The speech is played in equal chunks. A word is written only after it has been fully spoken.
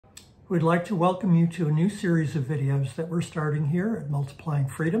We'd like to welcome you to a new series of videos that we're starting here at Multiplying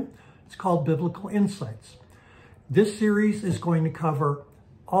Freedom. It's called Biblical Insights. This series is going to cover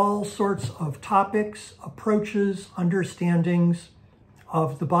all sorts of topics, approaches, understandings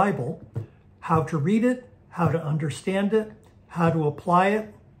of the Bible, how to read it, how to understand it, how to apply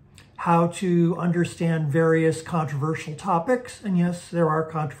it, how to understand various controversial topics. And yes, there are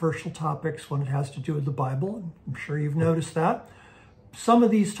controversial topics when it has to do with the Bible. I'm sure you've noticed that. Some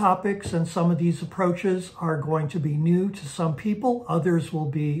of these topics and some of these approaches are going to be new to some people. Others will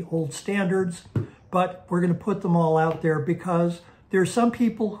be old standards, but we're going to put them all out there because there are some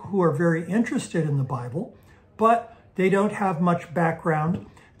people who are very interested in the Bible, but they don't have much background.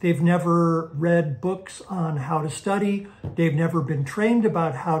 They've never read books on how to study. They've never been trained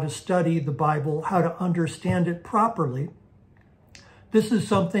about how to study the Bible, how to understand it properly. This is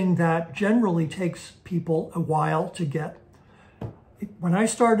something that generally takes people a while to get. When I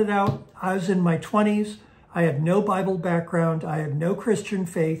started out, I was in my 20s. I had no Bible background. I had no Christian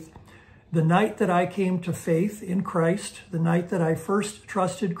faith. The night that I came to faith in Christ, the night that I first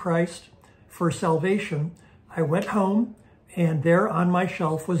trusted Christ for salvation, I went home and there on my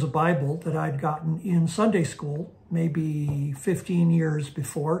shelf was a Bible that I'd gotten in Sunday school, maybe 15 years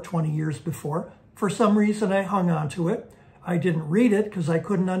before, 20 years before. For some reason, I hung on to it. I didn't read it because I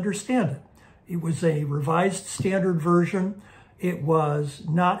couldn't understand it. It was a Revised Standard Version. It was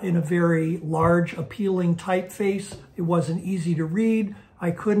not in a very large, appealing typeface. It wasn't easy to read.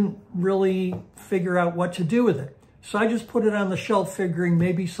 I couldn't really figure out what to do with it. So I just put it on the shelf figuring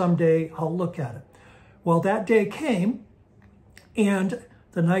maybe someday I'll look at it. Well, that day came, and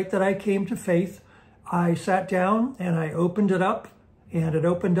the night that I came to faith, I sat down and I opened it up, and it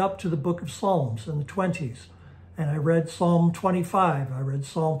opened up to the book of Psalms in the 20s. And I read Psalm 25, I read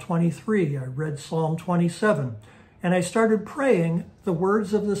Psalm 23, I read Psalm 27. And I started praying the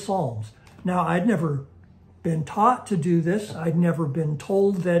words of the Psalms. Now, I'd never been taught to do this. I'd never been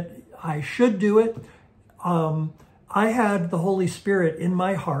told that I should do it. I had the Holy Spirit in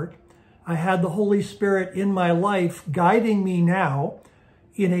my heart. I had the Holy Spirit in my life guiding me now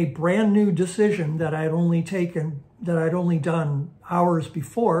in a brand new decision that I'd only done hours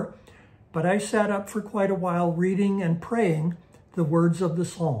before. But I sat up for quite a while reading and praying the words of the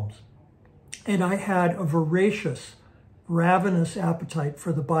Psalms. And I had a voracious, ravenous appetite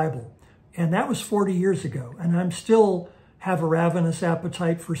for the Bible. And that was 40 years ago. And I'm still have a ravenous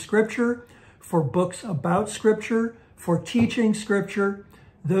appetite for Scripture, for books about Scripture, for teaching Scripture.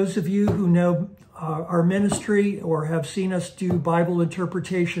 Those of you who know our ministry or have seen us do Bible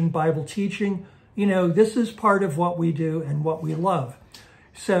interpretation, Bible teaching, you know, this is part of what we do and what we love.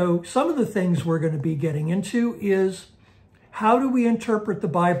 So some of the things we're going to be getting into is how do we interpret the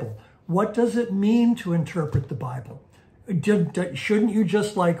Bible? What does it mean to interpret the Bible? Shouldn't you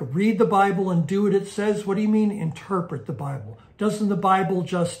just like read the Bible and do what it says? What do you mean interpret the Bible? Doesn't the Bible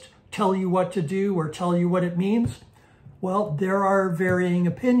just tell you what to do or tell you what it means? Well, there are varying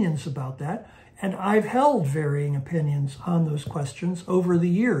opinions about that, and I've held varying opinions on those questions over the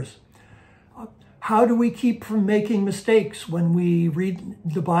years. How do we keep from making mistakes when we read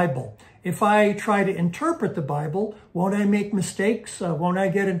the Bible? If I try to interpret the Bible, won't I make mistakes? Won't I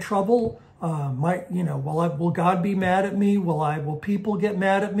get in trouble? Will God be mad at me? Will people get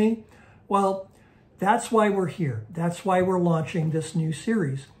mad at me? Well, that's why we're here. That's why we're launching this new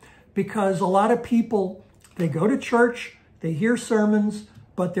series. Because a lot of people, they go to church, they hear sermons,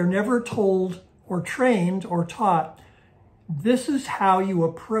 but they're never told or trained or taught, this is how you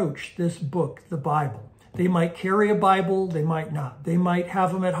approach this book, the Bible. They might carry a Bible, they might not. They might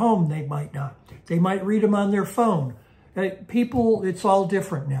have them at home, they might not. They might read them on their phone. People, it's all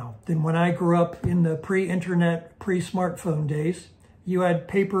different now than when I grew up in the pre-internet, pre-smartphone days. You had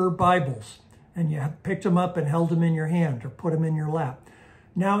paper Bibles, and you picked them up and held them in your hand or put them in your lap.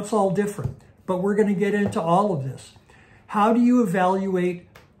 Now it's all different, but we're going to get into all of this. How do you evaluate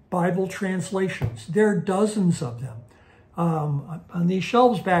Bible translations? There are dozens of them. On these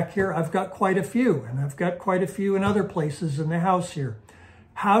shelves back here, I've got quite a few, and I've got quite a few in other places in the house here.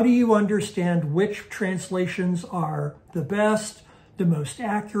 How do you understand which translations are the best, the most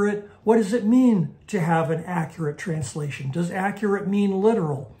accurate? What does it mean to have an accurate translation? Does accurate mean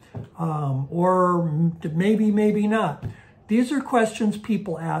literal? Or maybe not? These are questions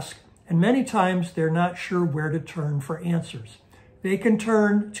people ask, and many times they're not sure where to turn for answers. They can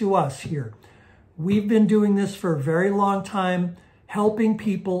turn to us here. We've been doing this for a very long time, helping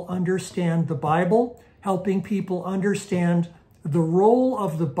people understand the Bible, helping people understand the role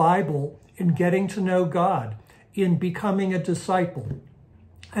of the Bible in getting to know God, in becoming a disciple.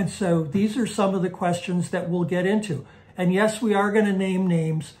 And so these are some of the questions that we'll get into. And yes, we are going to name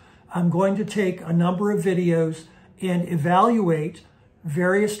names. I'm going to take a number of videos and evaluate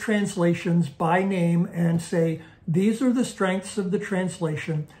various translations by name and say, these are the strengths of the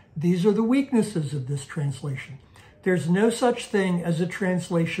translation. These are the weaknesses of this translation. There's no such thing as a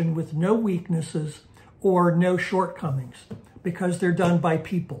translation with no weaknesses or no shortcomings, because they're done by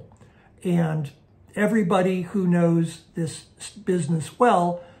people. And everybody who knows this business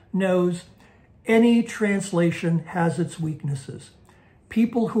well knows any translation has its weaknesses.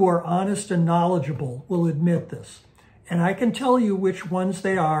 People who are honest and knowledgeable will admit this. And I can tell you which ones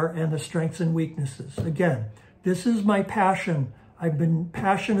they are and the strengths and weaknesses. Again, this is my passion. I've been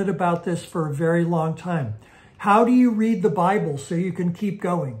passionate about this for a very long time. How do you read the Bible so you can keep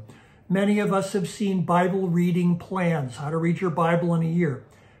going? Many of us have seen Bible reading plans, how to read your Bible in a year.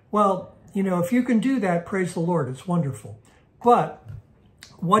 Well, you know, if you can do that, praise the Lord, it's wonderful. But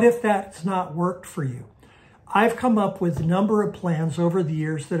what if that's not worked for you? I've come up with a number of plans over the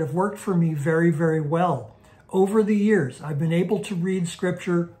years that have worked for me very, very well. Over the years, I've been able to read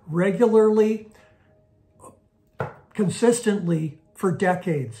Scripture regularly, consistently for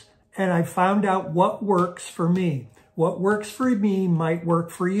decades. And I found out what works for me. What works for me might work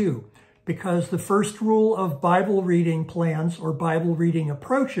for you. Because the first rule of Bible reading plans or Bible reading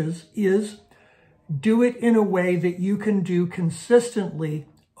approaches is do it in a way that you can do consistently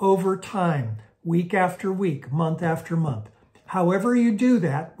over time, week after week, month after month. However you do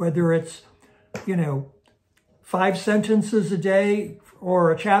that, whether it's, 5 sentences a day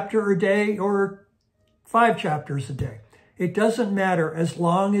or a chapter a day or 5 chapters a day. It doesn't matter as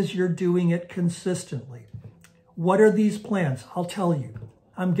long as you're doing it consistently. What are these plans? I'll tell you.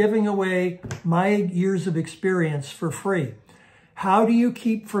 I'm giving away my years of experience for free. How do you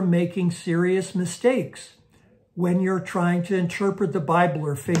keep from making serious mistakes when you're trying to interpret the Bible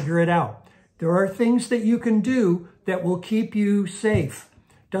or figure it out? There are things that you can do that will keep you safe.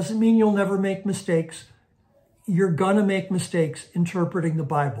 Doesn't mean you'll never make mistakes. You're gonna make mistakes interpreting the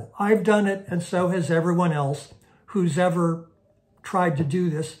Bible. I've done it, and so has everyone else who's ever tried to do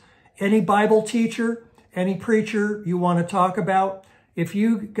this. Any Bible teacher, any preacher you want to talk about, if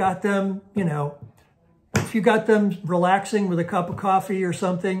you got them, if you got them relaxing with a cup of coffee or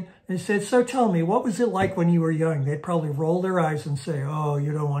something and said, so tell me, what was it like when you were young? They'd probably roll their eyes and say, oh,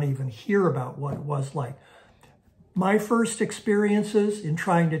 you don't want to even hear about what it was like. My first experiences in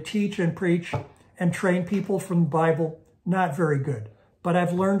trying to teach and preach and train people from the Bible, not very good. But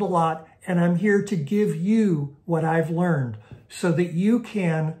I've learned a lot, and I'm here to give you what I've learned so that you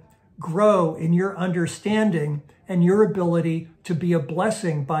can grow in your understanding and your ability to be a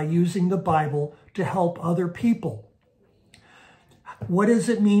blessing by using the Bible to help other people. What does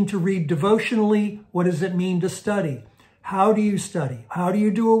it mean to read devotionally? What does it mean to study? How do you study? How do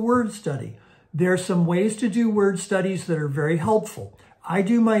you do a word study? There are some ways to do word studies that are very helpful. I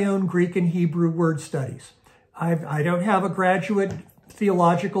do my own Greek and Hebrew word studies. I don't have a graduate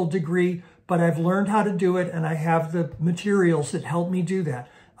theological degree, but I've learned how to do it, and I have the materials that help me do that.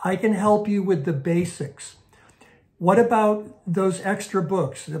 I can help you with the basics. What about those extra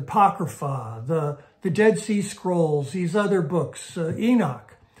books, the Apocrypha, the Dead Sea Scrolls, these other books,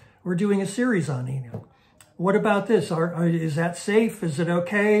 Enoch? We're doing a series on Enoch. What about this? Is that safe? Is it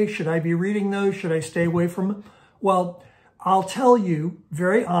okay? Should I be reading those? Should I stay away from them? Well, I'll tell you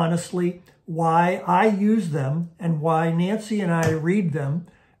very honestly why I use them and why Nancy and I read them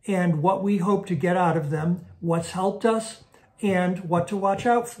and what we hope to get out of them, what's helped us, and what to watch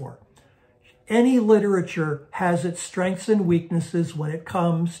out for. Any literature has its strengths and weaknesses when it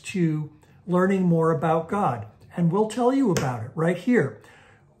comes to learning more about God, and we'll tell you about it right here.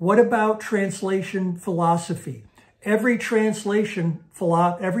 What about translation philosophy? Every translation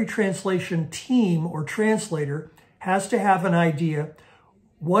team or translator has to have an idea.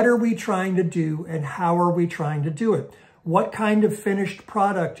 What are we trying to do and how are we trying to do it? What kind of finished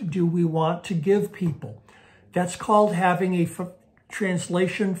product do we want to give people? That's called having a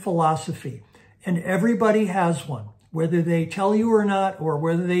translation philosophy. And everybody has one, whether they tell you or not, or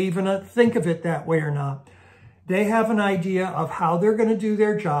whether they even think of it that way or not. They have an idea of how they're going to do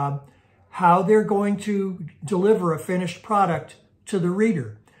their job, how they're going to deliver a finished product to the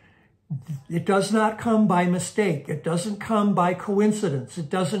reader. It does not come by mistake. It doesn't come by coincidence. It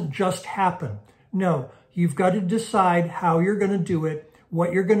doesn't just happen. No, you've got to decide how you're going to do it,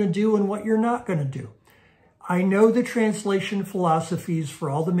 what you're going to do, and what you're not going to do. I know the translation philosophies for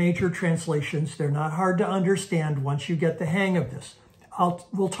all the major translations. They're not hard to understand once you get the hang of this.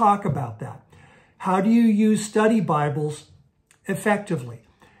 We'll talk about that. How do you use study Bibles effectively?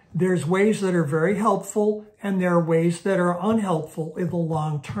 There's ways that are very helpful, and there are ways that are unhelpful in the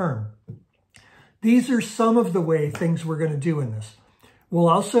long term. These are some of the things we're going to do in this. We'll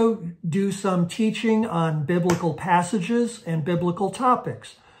also do some teaching on biblical passages and biblical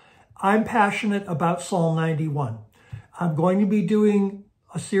topics. I'm passionate about Psalm 91. I'm going to be doing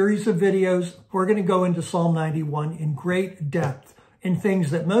a series of videos. We're going to go into Psalm 91 in great depth in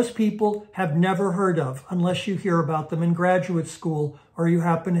things that most people have never heard of unless you hear about them in graduate school or you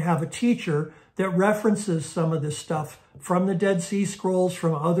happen to have a teacher that references some of this stuff from the Dead Sea Scrolls,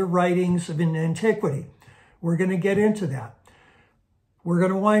 from other writings of antiquity. We're going to get into that. We're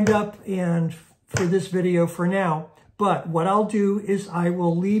going to wind up and for this video for now, but what I'll do is I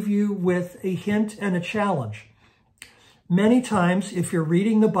will leave you with a hint and a challenge. Many times, if you're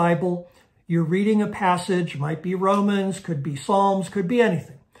reading the Bible, you're reading a passage, might be Romans, could be Psalms, could be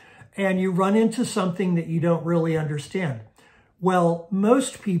anything, and you run into something that you don't really understand. Well,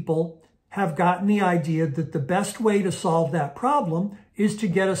 most people have gotten the idea that the best way to solve that problem is to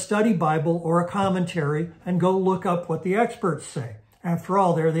get a study Bible or a commentary and go look up what the experts say. After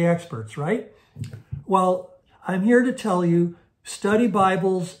all, they're the experts, right? Well, I'm here to tell you study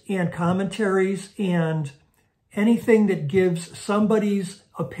Bibles and commentaries and anything that gives somebody's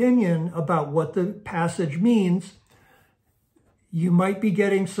opinion about what the passage means, you might be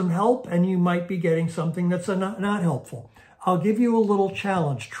getting some help and you might be getting something that's not helpful. I'll give you a little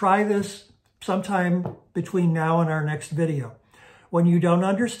challenge. Try this sometime between now and our next video. When you don't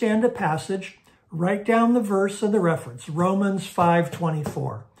understand a passage, write down the verse and the reference. Romans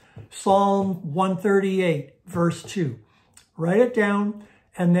 5:24, Psalm 138, verse 2. Write it down,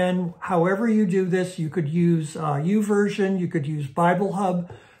 and then however you do this, you could use YouVersion, you could use Bible Hub.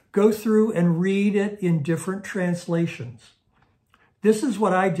 Go through and read it in different translations. This is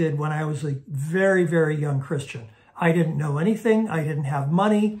what I did when I was a very, very young Christian. I didn't know anything. I didn't have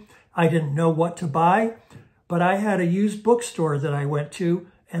money. I didn't know what to buy, but I had a used bookstore that I went to,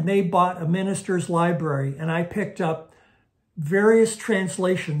 and they bought a minister's library, and I picked up various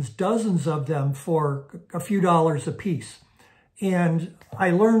translations, dozens of them for a few dollars a piece. And I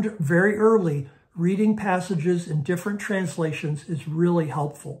learned very early reading passages in different translations is really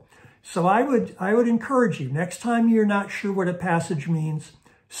helpful. So I would encourage you, next time you're not sure what a passage means,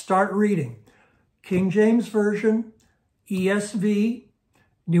 start reading. King James Version, ESV,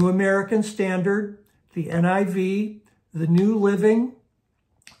 New American Standard, the NIV, the New Living,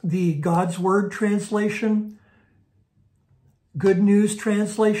 the God's Word translation, Good News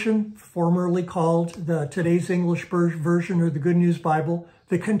translation, formerly called the Today's English Version or the Good News Bible,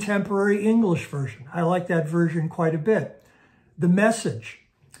 the Contemporary English Version. I like that version quite a bit. The Message,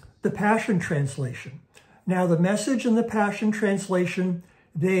 the Passion Translation. Now, the Message and the Passion Translation,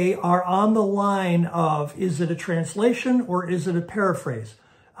 they are on the line of, is it a translation or is it a paraphrase?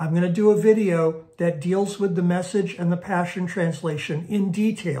 I'm going to do a video that deals with the Message and the Passion Translation in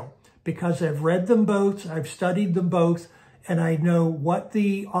detail because I've read them both, I've studied them both, and I know what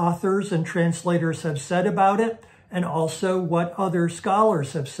the authors and translators have said about it and also what other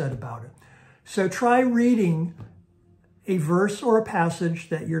scholars have said about it. So try reading a verse or a passage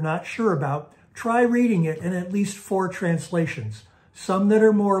that you're not sure about. Try reading it in at least 4 translations. Some that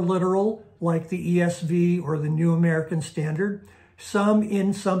are more literal, like the ESV or the New American Standard. Some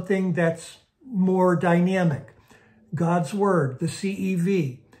in something that's more dynamic. God's Word, the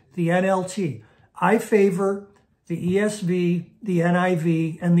CEV, the NLT. I favor the ESV, the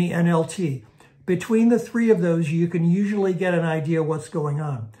NIV, and the NLT. Between the 3 of those, you can usually get an idea what's going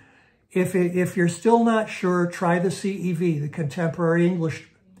on. If you're still not sure, try the CEV, the Contemporary English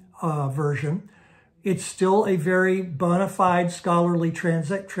Version. It's still a very bona fide scholarly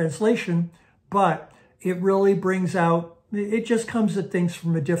translation, but it really brings out, it just comes at things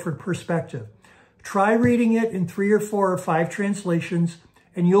from a different perspective. Try reading it in 3 or 4 or 5 translations,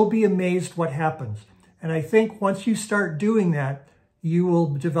 and you'll be amazed what happens. And I think once you start doing that, you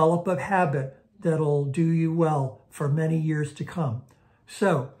will develop a habit that'll do you well for many years to come.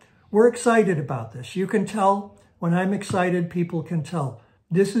 So we're excited about this. You can tell when I'm excited, people can tell.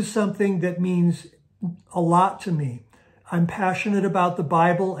 This is something that means a lot to me. I'm passionate about the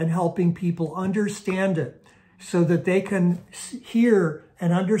Bible and helping people understand it so that they can hear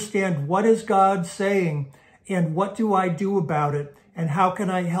and understand what is God saying and what do I do about it and how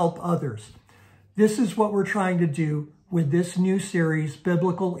can I help others. This is what we're trying to do with this new series,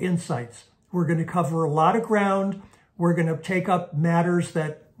 Biblical Insights. We're going to cover a lot of ground. We're going to take up matters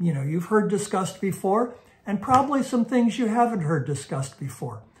that, you've heard discussed before and probably some things you haven't heard discussed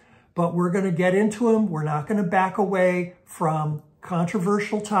before. But we're going to get into them. We're not going to back away from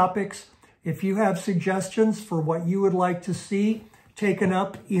controversial topics. If you have suggestions for what you would like to see taken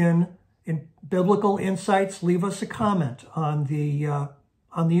up in Biblical Insights, leave us a comment on the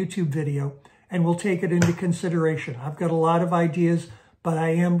YouTube video, and we'll take it into consideration. I've got a lot of ideas, but I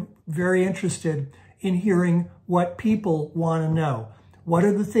am very interested in hearing what people want to know. What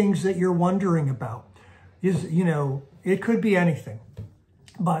are the things that you're wondering about? It could be anything,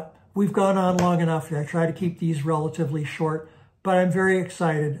 but we've gone on long enough. I try to keep these relatively short, but I'm very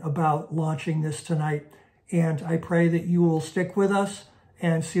excited about launching this tonight, and I pray that you will stick with us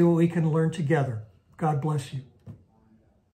and see what we can learn together. God bless you.